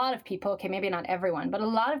that a lot of people, okay, maybe not everyone, but a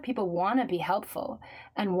lot of people want to be helpful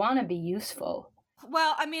and want to be useful.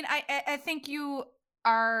 well, I mean, I think you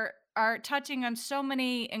are touching on so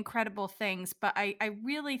many incredible things, but I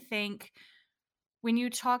really think when you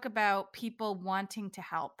talk about people wanting to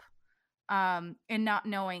help, and not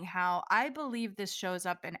knowing how, I believe this shows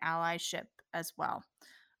up in allyship as well.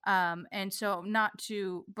 And so, not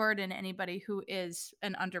to burden anybody who is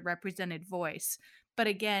an underrepresented voice, but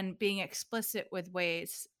again, being explicit with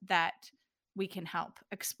ways that we can help,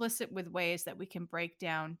 explicit with ways that we can break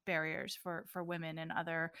down barriers for women and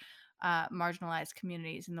other marginalized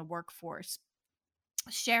communities in the workforce,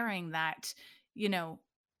 sharing that, you know,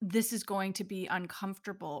 this is going to be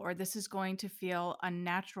uncomfortable or this is going to feel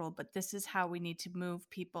unnatural, but this is how we need to move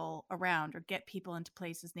people around or get people into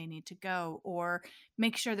places they need to go or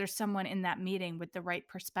make sure there's someone in that meeting with the right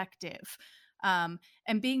perspective. And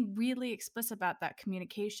being really explicit about that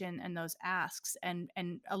communication and those asks and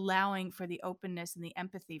allowing for the openness and the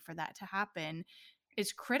empathy for that to happen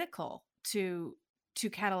is critical to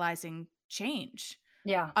catalyzing change.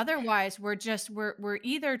 Yeah. Otherwise, we're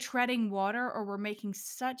either treading water or we're making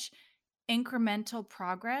such incremental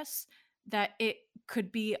progress that it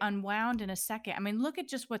could be unwound in a second. I mean, look at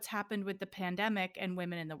just what's happened with the pandemic and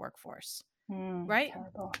women in the workforce, right?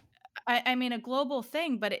 Terrible. I mean, a global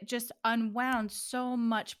thing, but it just unwound so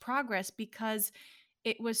much progress because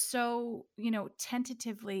it was so,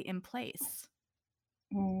 tentatively in place.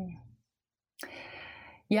 Mm.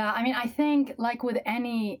 Yeah, I mean, I think like with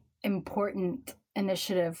any important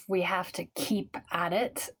initiative, we have to keep at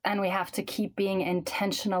it and we have to keep being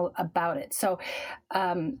intentional about it. So,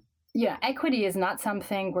 um, yeah, equity is not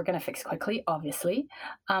something we're going to fix quickly, obviously,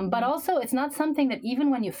 but Mhm. also it's not something that even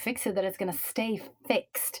when you fix it, that it's going to stay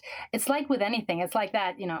fixed. It's like with anything. It's like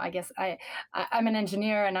that. I guess I'm an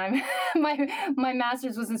engineer and I'm my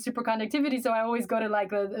master's was in superconductivity, so I always go to like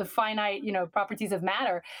the finite properties of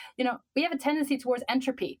matter. We have a tendency towards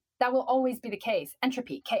entropy. That will always be the case.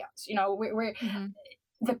 Entropy, chaos. We're Mhm.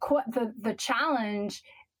 the challenge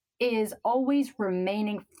is always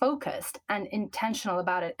remaining focused and intentional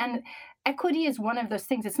about it. And equity is one of those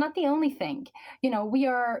things. It's not the only thing. We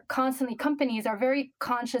are constantly, companies are very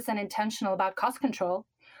conscious and intentional about cost control.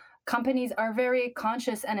 Companies are very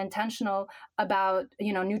conscious and intentional about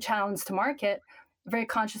new channels to market, very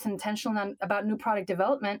conscious and intentional about new product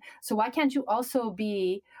development. So why can't you also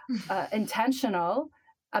be intentional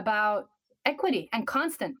about equity and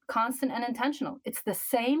constant and intentional? It's the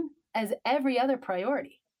same as every other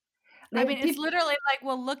priority. I mean, it's People, literally like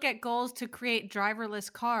we'll look at goals to create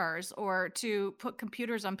driverless cars or to put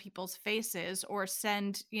computers on people's faces or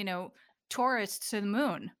send, tourists to the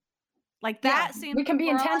moon. Like, yeah, that seems we can like be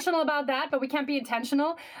we're all intentional about that, but we can't be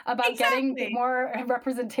intentional about getting exactly. more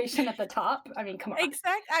representation at the top. I mean, come on.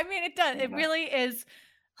 I mean, it does. You It know. really is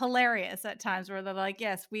hilarious at times where they're like,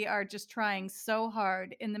 "Yes, we are just trying so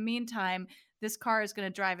hard. In the meantime, this car is gonna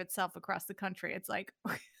drive itself across the country." It's like,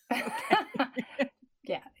 okay.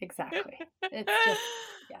 Yeah, exactly. It's just,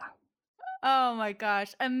 yeah. Oh my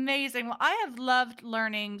gosh, amazing. Well, I have loved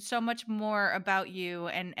learning so much more about you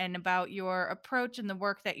and about your approach and the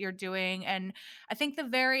work that you're doing, and I think the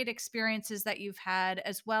varied experiences that you've had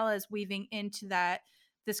as well as weaving into that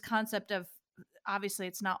this concept of obviously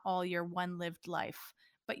it's not all your one lived life,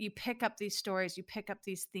 but you pick up these stories, you pick up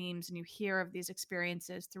these themes, and you hear of these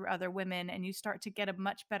experiences through other women, and you start to get a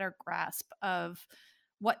much better grasp of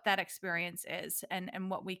what that experience is, and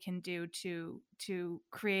what we can do to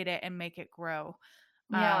create it and make it grow.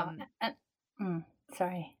 Yeah. Um, And,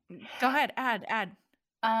 sorry. Go ahead, add.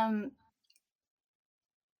 Um,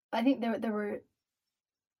 I think there were,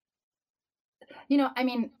 you know, I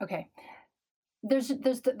mean, okay. There's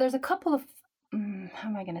a couple of, how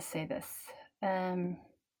am I going to say this? Um,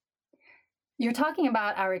 you're talking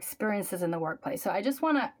about our experiences in the workplace. So I just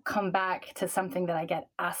want to come back to something that I get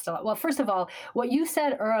asked a lot. Well, first of all, what you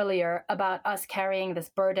said earlier about us carrying this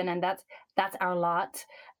burden, and that's our lot.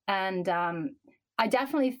 And I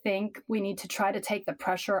definitely think we need to try to take the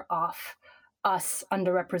pressure off us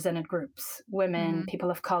underrepresented groups, women, Mhm.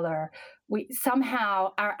 people of color. We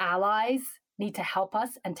somehow, our allies need to help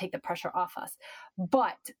us and take the pressure off us.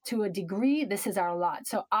 But to a degree, this is our lot.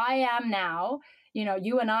 So I am now, you know,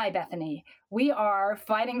 you and I, Bethany, we are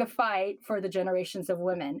fighting the fight for the generations of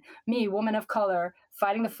women. Me, woman of color,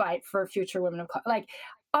 fighting the fight for future women of color. Like,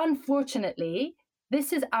 unfortunately,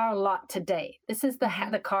 this is our lot today. This is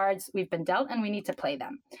Mhm. the cards we've been dealt, and we need to play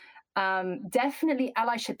them. Definitely,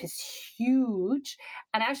 allyship is huge.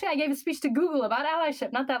 And actually, I gave a speech to Google about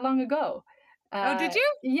allyship not that long ago. Oh, did you?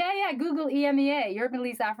 Yeah, Google EMEA, Europe, Middle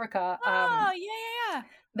East, Africa. Oh, yeah, yeah, yeah.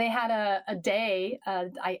 They had a day,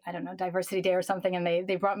 I don't know, diversity day or something, and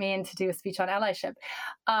they brought me in to do a speech on allyship.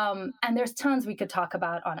 And there's tons we could talk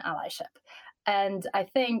about on allyship. And I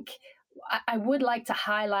think I would like to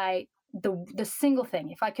highlight the single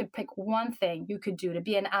thing. If I could pick one thing you could do to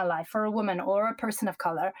be an ally for a woman or a person of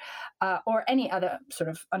color, or any other sort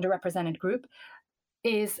of underrepresented group,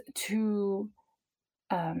 is to,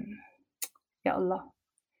 um, ya Allah,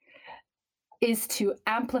 is to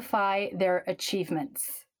amplify their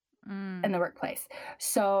achievements in Mm. the workplace.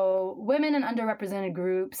 So, women and underrepresented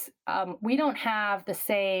groups, we don't have the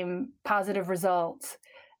same positive results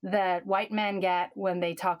that white men get when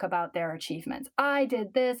they talk about their achievements. I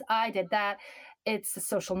did this, I did that. It's a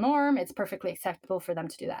social norm. It's perfectly acceptable for them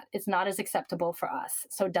to do that. It's not as acceptable for us.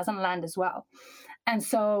 So, it doesn't land as well. And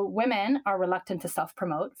so women are reluctant to self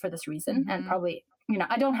promote for this reason. And Mhm. probably, you know,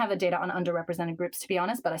 I don't have the data on underrepresented groups, to be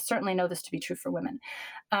honest, but I certainly know this to be true for women.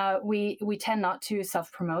 We tend not to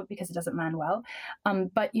self promote because it doesn't land well.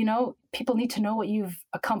 But, you know, people need to know what you've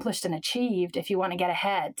accomplished and achieved if you want to get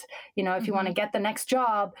ahead. You know, if you want to Mhm. get the next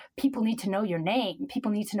job, people need to know your name.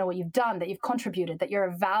 People need to know what you've done, that you've contributed, that you're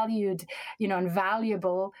a valued, you know, and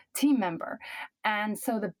valuable team member. And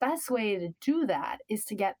so the best way to do that is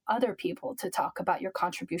to get other people to talk about your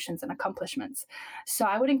contributions and accomplishments. So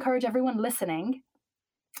I would encourage everyone listening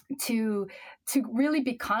to really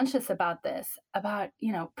be conscious about this, about,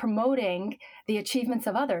 you know, promoting the achievements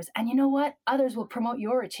of others. And you know what, others will promote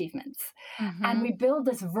your achievements, and we Mhm. build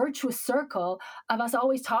this virtuous circle of us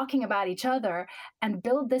always talking about each other, and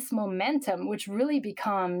build this momentum which really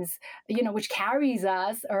becomes, you know, which carries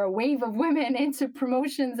us, or a wave of women, into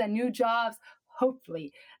promotions and new jobs.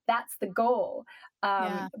 Hopefully that's the goal.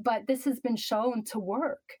 Yeah. But this has been shown to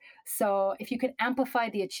work. So if you can amplify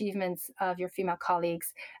the achievements of your female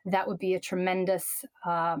colleagues, that would be a tremendous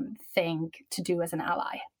thing to do as an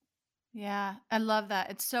ally. Yeah. I love that.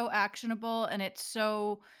 It's so actionable and it's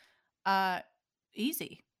so uh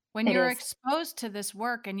easy. When It you're is. exposed to this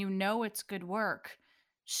work and you know it's good work,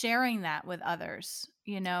 sharing that with others,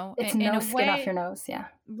 It's in no a skin off way. your nose. Yeah.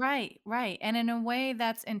 Right, right. And in a way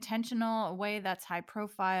that's intentional, a way that's high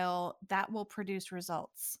profile, that will produce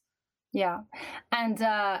results. Yeah. And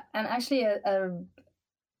actually, when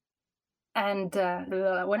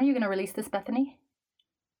are you going to release this, Bethany?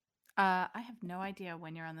 I have no idea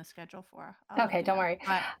when you're on the schedule for. I'll Okay, look it don't up. worry.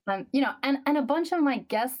 But You know, and a bunch of my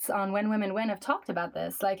guests on When Women Win have talked about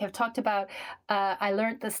this. Like, have talked about. I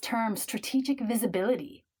learned this term, strategic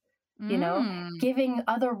visibility. You know, mm, giving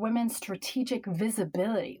other women strategic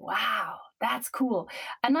visibility. Wow, that's cool.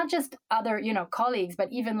 And not just other, you know, colleagues,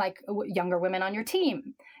 but even like younger women on your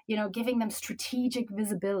team. You know, giving them strategic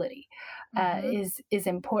visibility mhm. is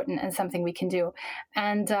important and something we can do.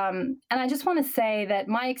 And I just want to say that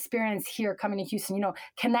my experience here coming to Houston, you know,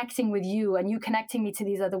 connecting with you and you connecting me to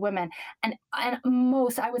these other women, and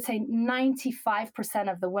most, I would say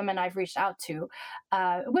 95% of the women I've reached out to,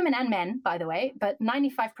 women and men, by the way, but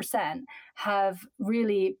 95% have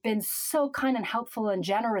really been so kind and helpful and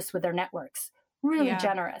generous with their networks. Really Yeah.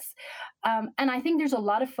 generous. And I think there's a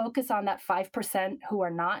lot of focus on that 5% who are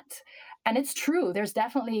not. And it's true, there's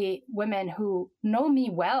definitely women who know me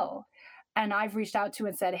well. And I've reached out to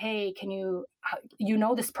and said, hey, can you, you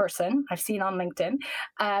know, this person I've seen on LinkedIn,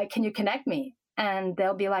 can you connect me? and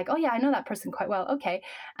they'll be like, oh yeah, I know that person quite well. Okay.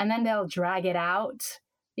 And then they'll drag it out.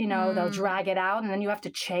 They'll Mm, drag it out, and then you have to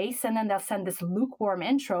chase, and then they'll send this lukewarm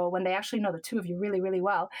intro when they actually know the two of you really, really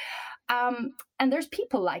well. And there's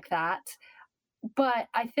people like that. But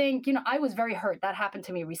I think, I was very hurt. That happened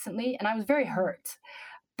to me recently, and I was very mm, hurt.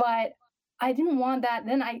 But I didn't want that.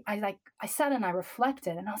 Then I sat and I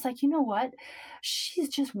reflected, and I was like, you know what? She's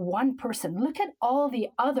just one person. Look at all the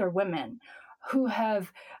other women who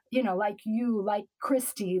have, like you, like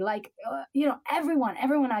Christy, like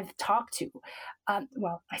everyone I've talked to.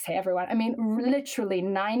 Well, I say everyone. I mean, literally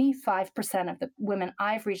 95% of the women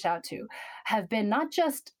I've reached out to have been not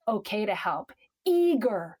just okay to help,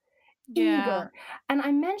 eager, yeah. eager. And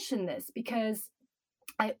I mention this because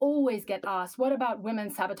I always get asked, what about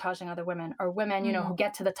women sabotaging other women, or women, who Mm,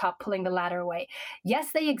 get to the top pulling the ladder away?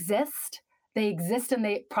 Yes, they exist. They exist, and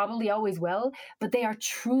they probably always will, but they are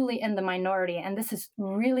truly in the minority. And this is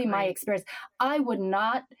really my agree. experience. I would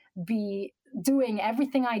not be doing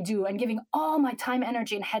everything I do and giving all my time,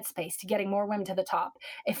 energy, and headspace to getting more women to the top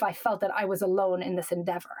if I felt that I was alone in this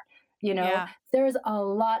endeavor. You know, Yeah. there's a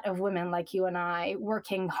lot of women like you and I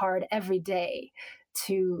working hard every day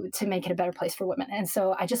to make it a better place for women. And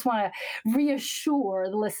so I just want to reassure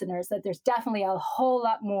the listeners that there's definitely a whole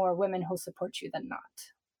lot more women who'll support you than not.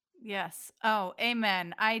 Yes. Oh,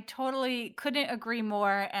 amen. I totally couldn't agree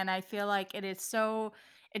more, and I feel like it's so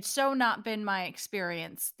not been my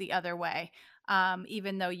experience the other way.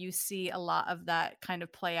 Even though you see a lot of that kind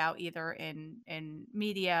of play out either in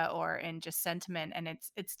media or in just sentiment, and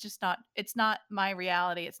it's just not my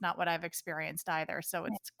reality. It's not what I've experienced either. So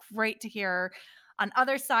it's great to hear on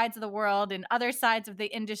other sides of the world and other sides of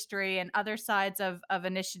the industry and other sides of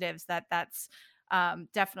initiatives that's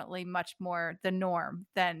definitely much more the norm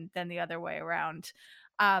than the other way around.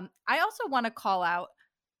 I also want to call out,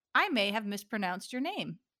 I may have mispronounced your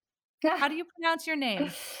name. How do you pronounce your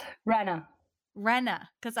name? Rana, Rena,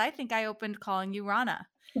 because I think I opened calling you Rana.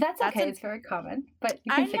 that's That's okay. an It's very common, but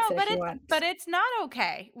you I can fix know, it if you but want. it's not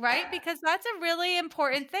okay, right? Because that's a really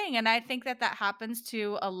important thing, and I think that happens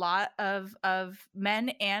to a lot of men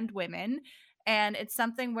and women, and it's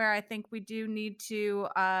something where I think we do need to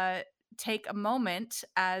take a moment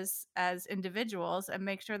as individuals and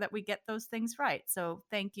make sure that we get those things right. So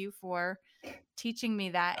thank you for teaching me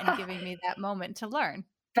that and giving me that moment to learn.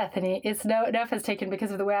 Bethany, it's no offense taken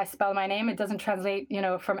because of the way I spell my name. It doesn't translate,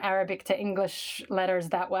 from Arabic to English letters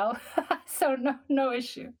that well. So no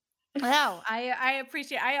issue. No, I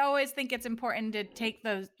appreciate. I always think it's important to take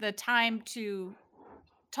the time to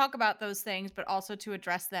talk about those things, but also to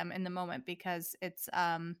address them in the moment because it's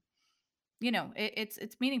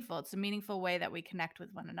it's meaningful. It's a meaningful way that we connect with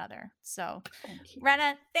one another. So, Thank you.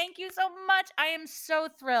 Rena, thank you so much. I am so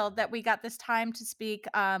thrilled that we got this time to speak.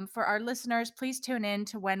 For our listeners, please tune in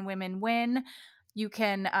to When Women Win. You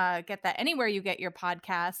can get that anywhere you get your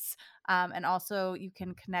podcasts. And also you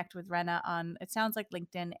can connect with Rena on, it sounds like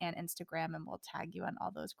LinkedIn and Instagram, and we'll tag you on all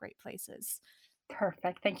those great places.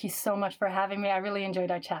 Perfect. Thank you so much for having me. I really enjoyed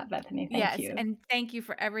our chat, Bethany. Thank Yes. you. And thank you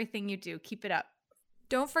for everything you do. Keep it up.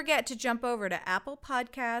 Don't forget to jump over to Apple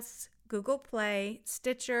Podcasts, Google Play,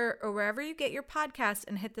 Stitcher, or wherever you get your podcasts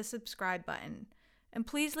and hit the subscribe button. And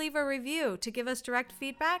please leave a review to give us direct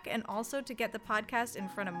feedback and also to get the podcast in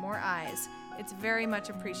front of more eyes. It's very much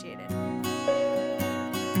appreciated.